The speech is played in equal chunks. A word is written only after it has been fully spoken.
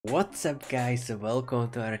What's up guys, welcome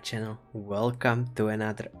to our channel, welcome to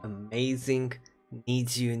another amazing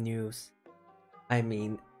NiziU news.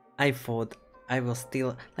 I thought I was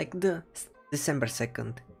still, like, the December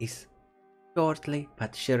 2nd is shortly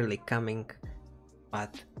but surely coming,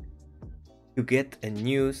 but to get a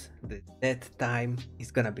news that time is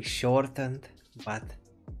gonna be shortened, but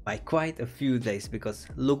by quite a few days, because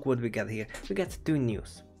look what we got here. We got two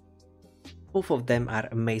news. Both of them are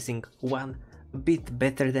amazing. One a bit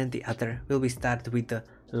better than the other. Will we start with the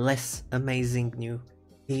less amazing news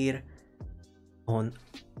here on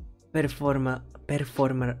performer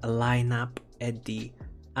lineup at the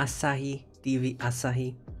Asahi TV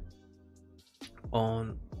Asahi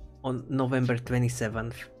on November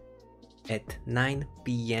 27th at 9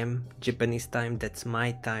 p.m. Japanese time. That's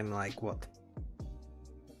my time, like what?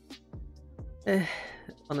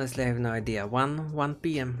 Honestly, I have no idea. 1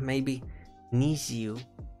 p.m. maybe. NiziU,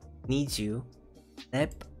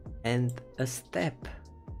 step and a step.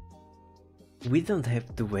 We don't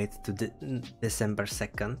have to wait to December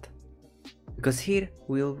 2nd, because here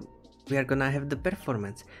we are gonna have the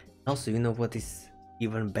performance. Also, you know what is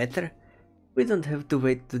even better? We don't have to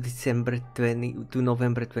wait to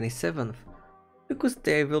November 27th, because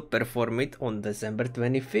they will perform it on December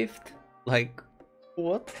 25th. Like,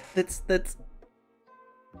 what? That's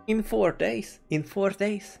in 4 days. In 4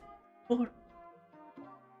 days.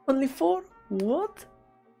 Only 4? What?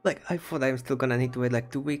 Like, I thought I'm still gonna need to wait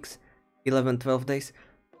like 2 weeks, 11-12 days.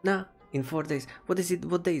 Nah, in 4 days. What is it?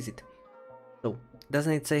 What day is it? So,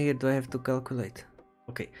 doesn't it say here? Do I have to calculate?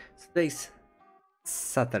 Okay, so today's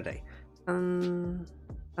Saturday,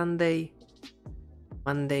 Sunday,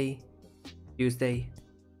 Monday, Tuesday,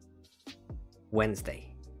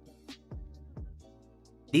 Wednesday.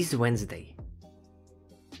 This Wednesday,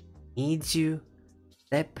 NiziU,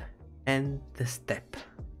 step and the step.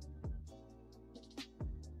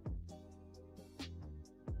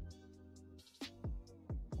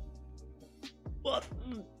 What?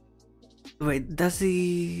 Wait,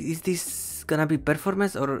 is this gonna be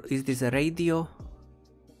performance or is this a radio?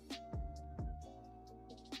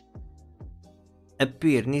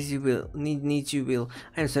 Appear, NiziU will.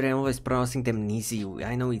 I'm sorry, I'm always pronouncing them NiziU.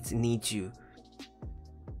 I know it's NiziU.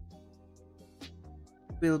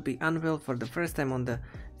 Will be unveiled for the first time on the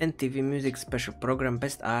NTV Music Special Program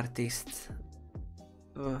Best Artists.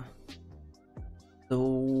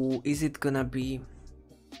 So is it gonna be?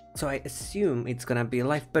 So I assume it's gonna be a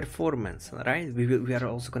live performance, right? We are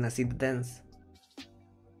also gonna see the dance.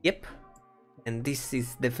 Yep, and this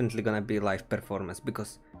is definitely gonna be a live performance,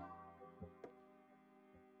 because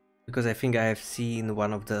I think I have seen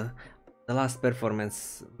one of the last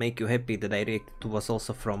performance, Make You Happy, that I reacted to, was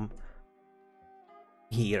also from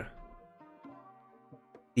here,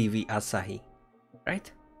 TV Asahi,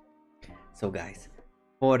 right? So guys,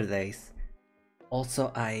 4 days.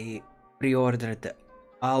 Also, I pre-ordered the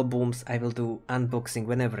albums. I will do unboxing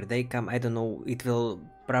whenever they come. I don't know, it will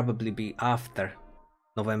probably be after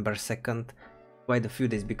November 2nd, quite a few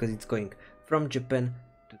days, because it's going from Japan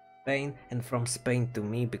to Spain and from Spain to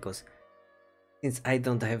me, because since I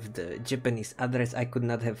don't have the Japanese address, I could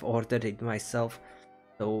not have ordered it myself.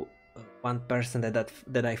 So one person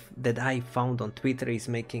that I found on Twitter is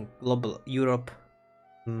making global Europe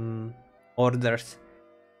orders.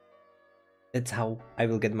 That's how I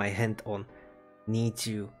will get my hand on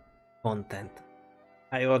NiziU content.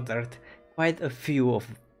 I ordered quite a few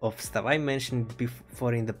of stuff. I mentioned it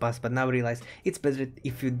before in the past, but now realize it's better,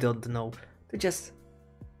 if you don't know, to just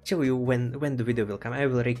show you when the video will come. I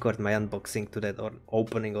will record my unboxing to that, or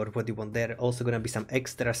opening, or what you want. There also gonna be some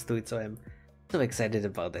extras to it, so I'm so excited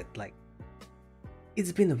about it. Like,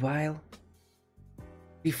 it's been a while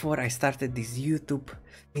before I started this YouTube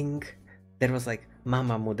thing. There was like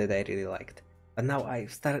Mamamoo that I really liked, but now I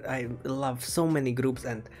love so many groups,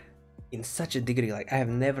 and in such a degree. Like, I have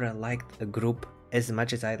never liked a group as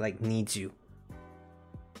much as I like NiziU.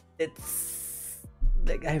 It's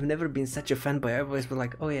like, I have never been such a fanboy. I always been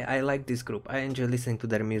like, oh yeah, I like this group, I enjoy listening to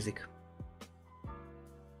their music.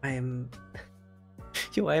 I am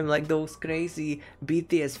I am like those crazy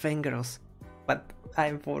BTS fangirls, but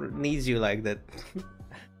I'm for NiziU like that.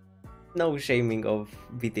 No shaming of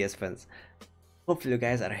BTS fans. Hopefully you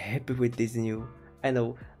guys are happy with this new. I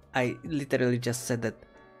know I literally just said that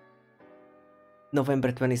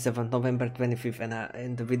November 27th, November 25th,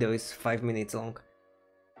 and the video is 5 minutes long.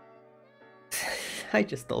 I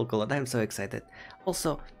just talk a lot. I'm so excited.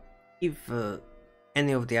 Also, if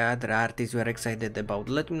any of the other artists you are excited about,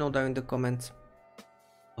 let me know down in the comments.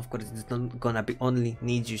 Of course, it's not gonna be only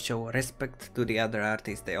NiziU show. Respect to the other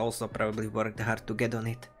artists, they also probably worked hard to get on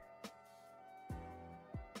it.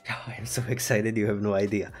 Oh, I'm so excited, you have no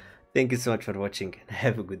idea. Thank you so much for watching and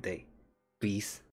have a good day. Peace.